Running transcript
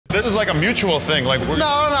This is like a mutual thing. Like we're... No.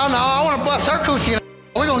 I want to bust her coochie.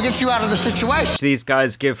 We're gonna get you out of the situation. These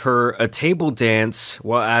guys give her a table dance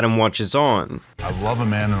while Adam watches on. I love a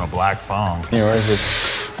man in a black thong. Yeah, where is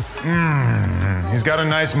this? He's got a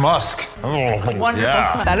nice musk. Wonderful.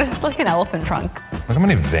 Yeah. That is like an elephant trunk. Look how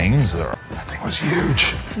many veins there are. That thing was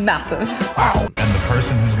huge. Massive. Wow. And the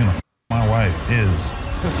person who's gonna f my wife is...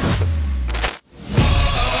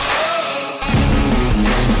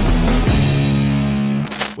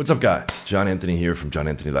 What's up guys, John Anthony here from John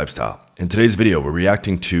Anthony Lifestyle. In today's video, we're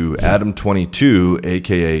reacting to ADAM22,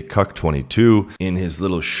 aka Cuck22, in his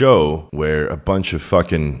little show where a bunch of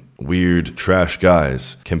fucking weird trash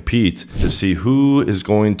guys compete to see who is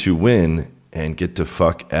going to win and get to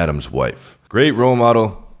fuck Adam's wife. Great role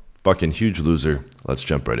model, fucking huge loser. Let's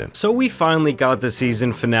jump right in. So we finally got the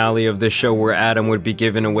season finale of the show where Adam would be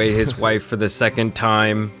giving away his wife for the second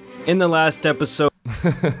time. In the last episode,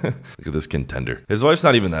 look at this contender. His wife's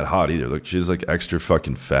not even that hot either. Look, she's like extra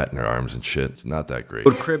fucking fat in her arms and shit. She's not that great.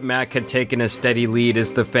 Crib Mac had taken a steady lead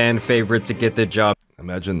as the fan favorite to get the job.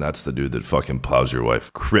 Imagine that's the dude that fucking plows your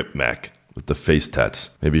wife. Crip Mac with the face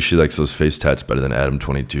tats. Maybe she likes those face tats better than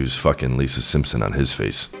ADAM22's fucking Lisa Simpson on his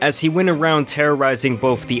face. As he went around terrorizing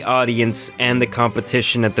both the audience and the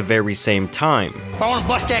competition at the very same time. I want to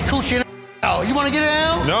bust that coochie. Oh, you want to get it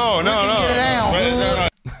down? No. Get it down. No.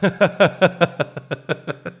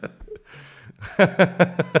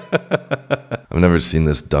 I've never seen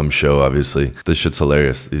this dumb show, obviously. This shit's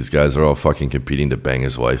hilarious. These guys are all fucking competing to bang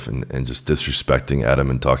his wife and just disrespecting Adam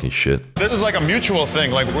and talking shit. This is like a mutual thing.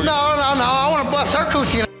 Like we're... No. I want to bust her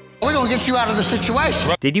coochie. We're gonna get you out of the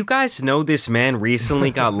situation. Did you guys know this man recently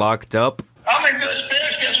got locked up? I'm in good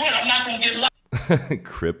spirits. Guess what? I'm not gonna get locked.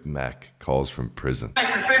 Crip Mac calls from prison. If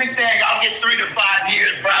anything, I'll get 3 to 5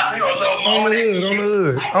 years, probably, or a little more.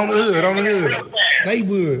 On the hood.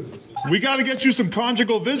 Neighborhood. We got to get you some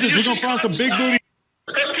conjugal visits. We're gonna find some big booty.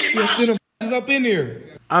 You'll send them up in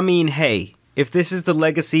here. I mean, hey, if this is the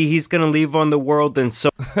legacy he's gonna leave on the world, then so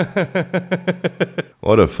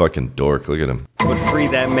What a fucking dork, look at him. would free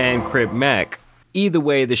that man Crib Mac. Either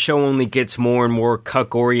way, the show only gets more and more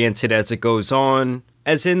cuck-oriented as it goes on.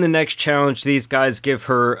 As in the next challenge, these guys give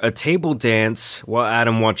her a table dance while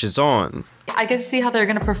Adam watches on. I get to see how they're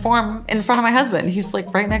gonna perform in front of my husband. He's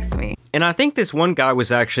like right next to me. And I think this one guy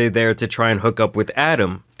was actually there to try and hook up with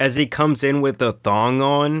Adam, as he comes in with a thong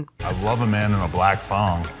on. I love a man in a black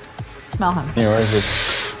thong. Smell him. Yeah, where is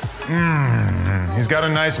this? He's got a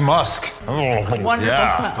nice musk. Wonderful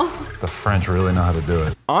smell. The French really know how to do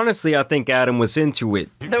it. Honestly, I think Adam was into it.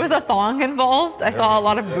 There was a thong involved. I saw a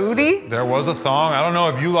lot of booty. There was a thong. I don't know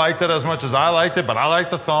if you liked it as much as I liked it, but I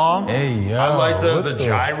liked the thong. Hey, yo. I liked the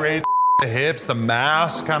gyrate, the hips, the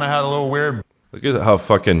mask kind of had a little weird. Look at how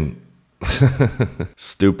fucking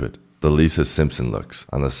stupid the Lisa Simpson looks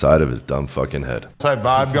on the side of his dumb fucking head. Type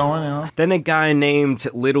vibe going, you know? Then a guy named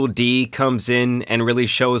Little D comes in and really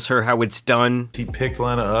shows her how it's done. He picked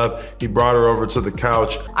Lena up. He brought her over to the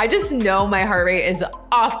couch. I just know my heart rate is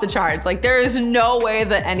off the charts. Like there is no way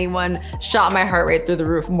that anyone shot my heart rate through the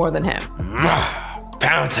roof more than him.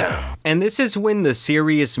 Pound town. And this is when the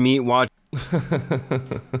serious meat watch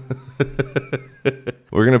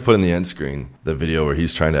We're gonna put in the end screen the video where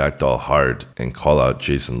he's trying to act all hard and call out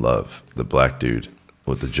Jason Love, the black dude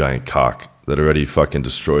with the giant cock that already fucking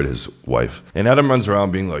destroyed his wife. And Adam runs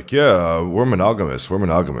around being like, yeah, we're monogamous.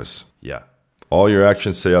 Yeah. All your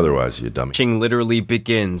actions say otherwise, you dummy. literally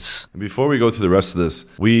begins. And before we go through the rest of this,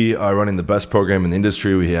 we are running the best program in the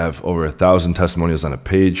industry. We have over 1,000 testimonials on a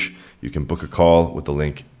page. You can book a call with the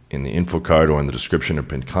link in the info card or in the description or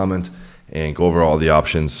pinned comment and go over all the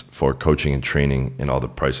options for coaching and training and all the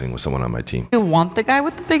pricing with someone on my team. You want the guy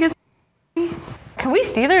with the biggest? Can we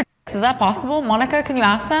see their? Is that possible? Monica, can you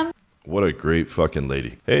ask them? What a great fucking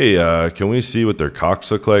lady. Hey, can we see what their cocks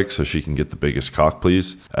look like so she can get the biggest cock,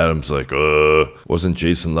 please? Adam's like, wasn't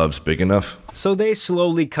Jason Love's big enough? So they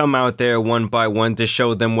slowly come out there one by one to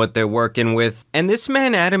show them what they're working with. And this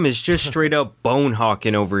man Adam is just straight up bone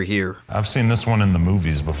hawking over here. I've seen this one in the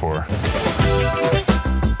movies before.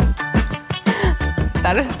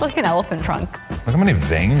 That is like an elephant trunk. Look how many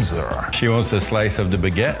veins there are. She wants a slice of the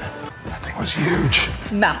baguette. That thing was huge.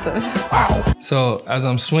 Massive. Wow. So as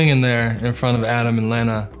I'm swinging there in front of Adam and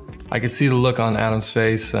Lena, I could see the look on Adam's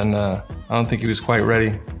face, and I don't think he was quite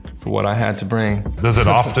ready for what I had to bring. Does it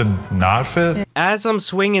often not fit? As I'm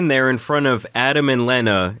swinging there in front of Adam and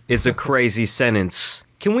Lena is a crazy sentence.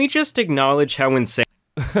 Can we just acknowledge how insane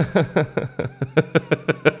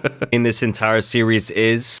in this entire series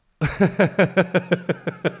is?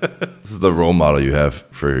 This is the role model you have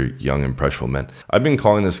for young, impressionable men. I've been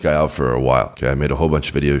calling this guy out for a while. Okay, I made a whole bunch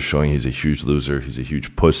of videos showing he's a huge loser. He's a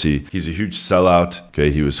huge pussy. He's a huge sellout.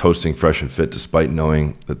 Okay, he was hosting Fresh and Fit despite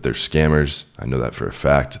knowing that they're scammers. I know that for a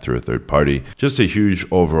fact through a third party. Just a huge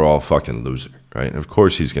overall fucking loser. Right? And of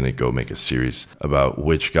course he's gonna go make a series about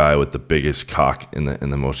which guy with the biggest cock and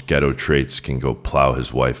the most ghetto traits can go plow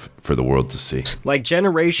his wife for the world to see. Like,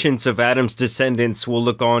 generations of Adam's descendants will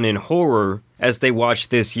look on in horror as they watch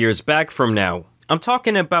this years back from now. I'm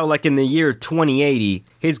talking about like in the year 2080,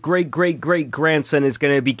 his great-great-great-grandson is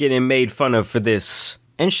gonna be getting made fun of for this.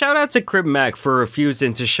 And shout out to Crip Mac for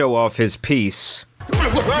refusing to show off his piece. It's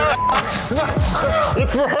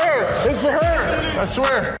for her. It's for her. I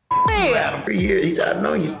swear. Adam, 3 years. I've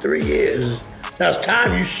known you 3 years. Now it's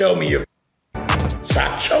time you show me your. So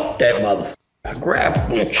I choked that motherfucker. I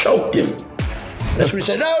grabbed him and choked him. That's when he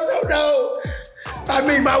said, no. I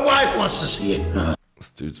mean, my wife wants to see it. This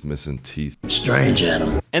dude's missing teeth. Strange,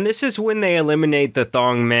 Adam. And this is when they eliminate the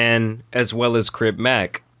Thong Man as well as Crip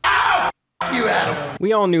Mac. You, Adam.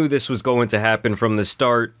 We all knew this was going to happen from the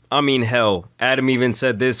start. I mean, hell, Adam even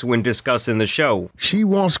said this when discussing the show. She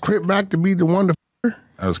wants Crip Mac to be the one to f*** her?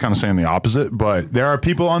 I was kind of saying the opposite, but there are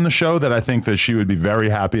people on the show that I think that she would be very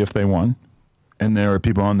happy if they won. And there are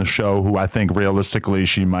people on the show who I think realistically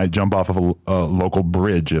she might jump off of a local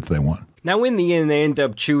bridge if they won. Now in the end, they end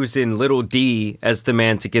up choosing Little D as the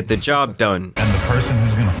man to get the job done. And the person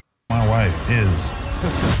who's gonna f my wife is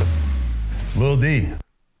Lil D.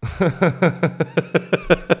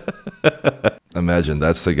 Imagine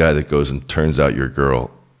that's the guy that goes and turns out your girl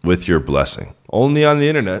with your blessing. Only on the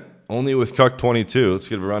internet, only with Cuck22. Let's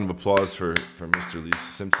give a round of applause for Mr. Lee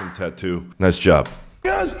Simpson Tattoo. Nice job.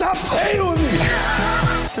 Yeah, stop playing with me.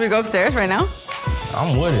 Should we go upstairs right now?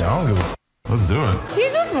 I'm with it. I don't give a. Let's do it. He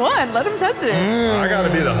just won. Let him touch it. I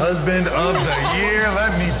gotta be the husband of the year.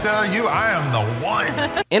 Let me tell you, I am the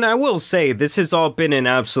one. And I will say, this has all been an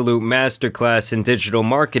absolute masterclass in digital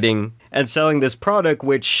marketing and selling this product,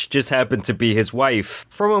 which just happened to be his wife.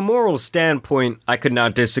 From a moral standpoint, I could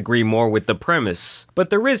not disagree more with the premise. But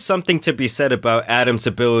there is something to be said about Adam's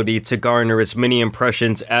ability to garner as many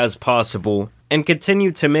impressions as possible and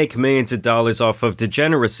continue to make millions of dollars off of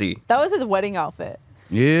degeneracy. That was his wedding outfit.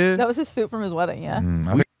 Yeah. That was his suit from his wedding, yeah. I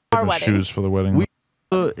think Our different wedding. shoes for the wedding. We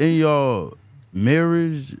in your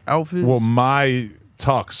marriage outfits? Well, my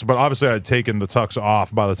tux, but obviously I'd taken the tux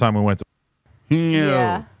off by the time we went to.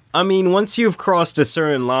 Yeah. I mean, once you've crossed a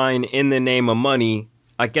certain line in the name of money,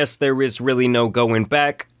 I guess there is really no going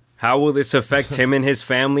back. How will this affect him and his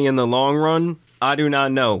family in the long run? I do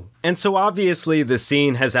not know. And so obviously the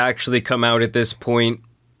scene has actually come out at this point.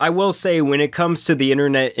 I will say, when it comes to the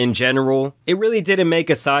internet in general, it really didn't make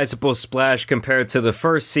a sizable splash compared to the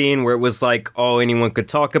first scene where it was like all anyone could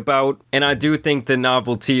talk about, and I do think the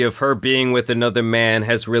novelty of her being with another man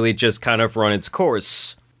has really just kind of run its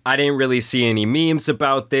course. I didn't really see any memes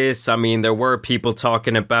about this. I mean, there were people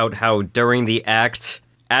talking about how during the act,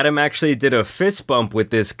 Adam actually did a fist bump with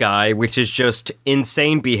this guy, which is just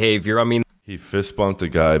insane behavior. I mean, He fist bumped a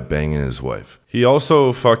guy banging his wife. He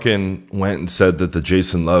also fucking went and said that the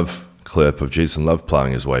Jason Love clip of Jason Love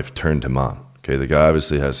plowing his wife turned him on. Okay, the guy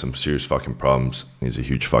obviously has some serious fucking problems. He's a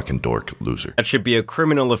huge fucking dork loser. that should be a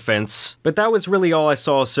criminal offense. But that was really all I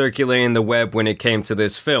saw circulating the web when it came to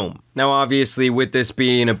this film. Now obviously, with this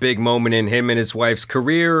being a big moment in him and his wife's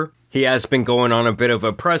career, he has been going on a bit of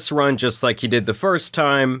a press run just like he did the first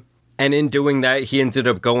time. And in doing that, he ended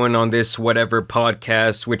up going on this whatever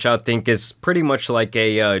podcast, which I think is pretty much like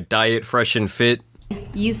a diet fresh and fit.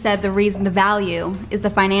 You said the reason, the value is the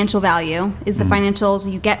financial value, is the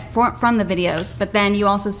financials you get from the videos. But then you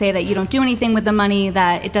also say that you don't do anything with the money,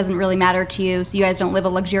 that it doesn't really matter to you, so you guys don't live a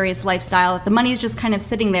luxurious lifestyle. The money is just kind of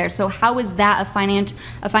sitting there. So how is that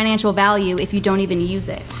a financial value if you don't even use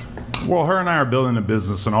it? Well, her and I are building a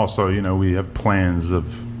business, and also, you know, we have plans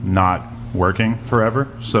of not working forever.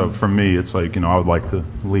 So for me, it's like, you know, I would like to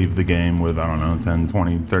leave the game with, I don't know, 10,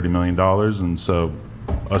 20, $30 million. And so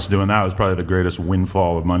us doing that was probably the greatest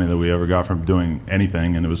windfall of money that we ever got from doing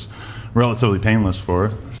anything. And it was relatively painless for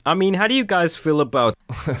her. I mean, how do you guys feel about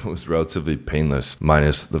It was relatively painless,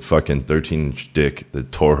 minus the fucking 13-inch dick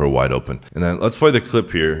that tore her wide open. And then let's play the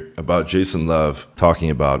clip here about Jason Love talking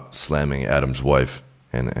about slamming Adam's wife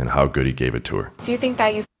and how good he gave it to her. Do you think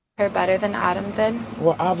that you her better than Adam did?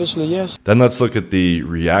 Well, obviously, yes. Then let's look at the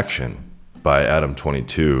reaction by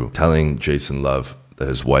ADAM22 telling Jason Love that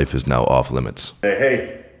his wife is now off limits.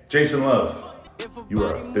 Hey, Jason Love, you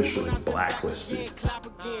are officially blacklisted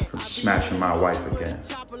from smashing my wife again.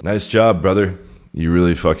 Nice job, brother. You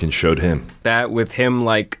really fucking showed him. That with him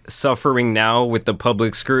like suffering now with the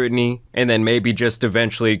public scrutiny, and then maybe just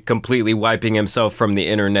eventually completely wiping himself from the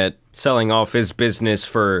internet, selling off his business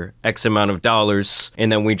for X amount of dollars,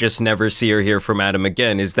 and then we just never see or hear from Adam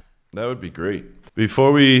again. Is that would be great.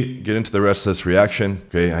 Before we get into the rest of this reaction,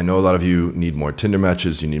 okay, I know a lot of you need more Tinder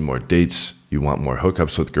matches, you need more dates, you want more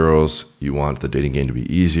hookups with girls, you want the dating game to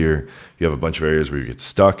be easier, you have a bunch of areas where you get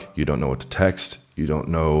stuck, you don't know what to text, you don't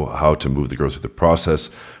know how to move the girls through the process,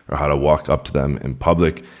 or how to walk up to them in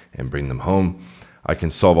public and bring them home. I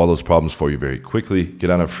can solve all those problems for you very quickly. Get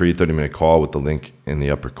on a free 30-minute call with the link in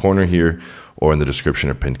the upper corner here, or in the description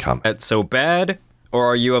or pinned comment. That's so bad? Or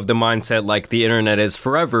are you of the mindset like the internet is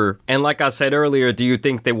forever? And like I said earlier, do you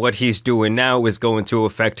think that what he's doing now is going to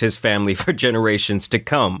affect his family for generations to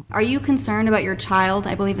come? Are you concerned about your child?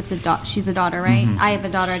 I believe it's she's a daughter, right? I have a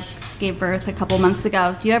daughter. I just gave birth a couple months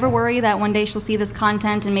ago. Do you ever worry that one day she'll see this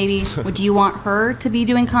content and maybe would you want her to be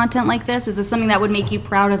doing content like this? Is this something that would make you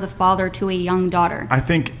proud as a father to a young daughter? I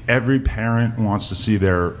think every parent wants to see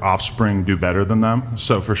their offspring do better than them.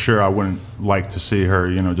 So for sure, I wouldn't like to see her,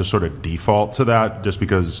 you know, just sort of default to that just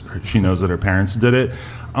because she knows that her parents did it.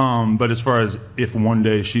 But as far as if one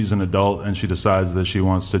day she's an adult and she decides that she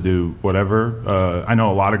wants to do whatever, I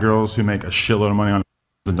know a lot of girls who make a shitload of money on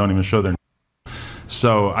and don't even show their.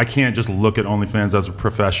 So I can't just look at OnlyFans as a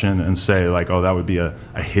profession and say like, oh, that would be a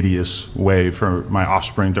hideous way for my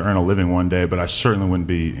offspring to earn a living one day, but I certainly wouldn't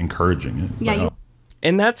be encouraging it. Yeah.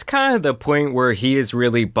 And that's kind of the point where he has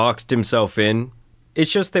really boxed himself in. It's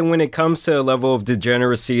just that when it comes to a level of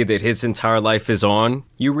degeneracy that his entire life is on,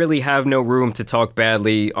 you really have no room to talk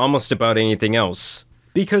badly almost about anything else.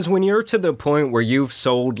 Because when you're to the point where you've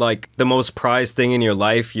sold like the most prized thing in your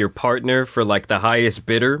life, your partner, for like the highest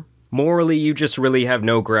bidder, morally you just really have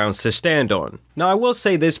no grounds to stand on. Now I will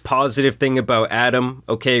say this positive thing about Adam.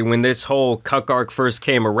 Okay, when this whole cuck arc first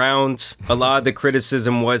came around, a lot of the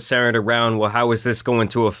criticism was centered around, well, how is this going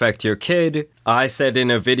to affect your kid? I said in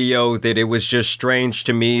a video that it was just strange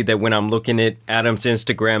to me that when I'm looking at Adam's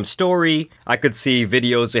Instagram story, I could see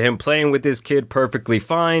videos of him playing with his kid perfectly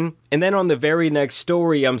fine. And then on the very next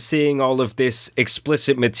story, I'm seeing all of this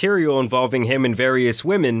explicit material involving him and various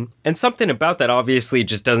women. And something about that obviously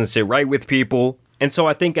just doesn't sit right with people. And so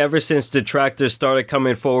I think ever since detractors started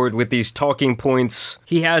coming forward with these talking points,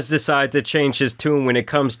 he has decided to change his tune when it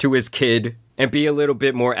comes to his kid and be a little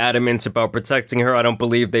bit more adamant about protecting her. I don't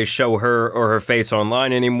believe they show her or her face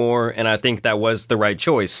online anymore, and I think that was the right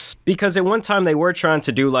choice. Because at one time they were trying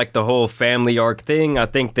to do like the whole family arc thing. I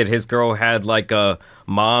think that his girl had like a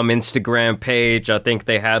mom Instagram page. I think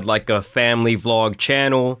they had like a family vlog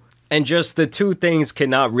channel. And just the two things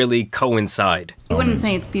cannot really coincide. You wouldn't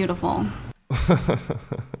say it's beautiful.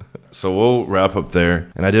 So we'll wrap up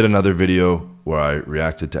there. And I did another video where I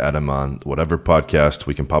reacted to Adam on whatever podcast.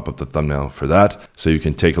 We can pop up the thumbnail for that, so you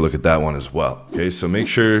can take a look at that one as well. Okay, so make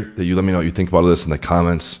sure that you let me know what you think about this in the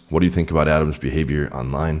comments. What do you think about Adam's behavior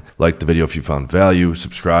online? Like the video if you found value,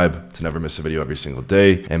 subscribe to never miss a video every single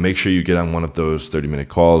day, and make sure you get on one of those 30-minute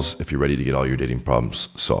calls if you're ready to get all your dating problems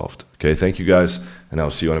solved. Okay, thank you guys, and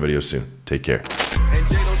I'll see you on a video soon. Take care. And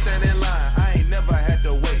Jay don't stand in line. I ain't never had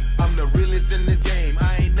to wait. I'm the realest in this game.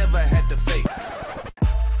 I ain't never had to fake.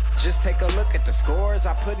 Just take a look at the scores.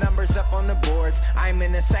 I put numbers up on the boards. I'm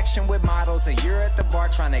in a section with models, and you're at the bar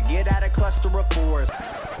trying to get out a cluster of fours.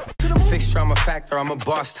 Fixture, I'm a factor. I'm a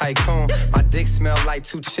boss tycoon. My dick smell like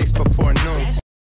 2 chicks before noon.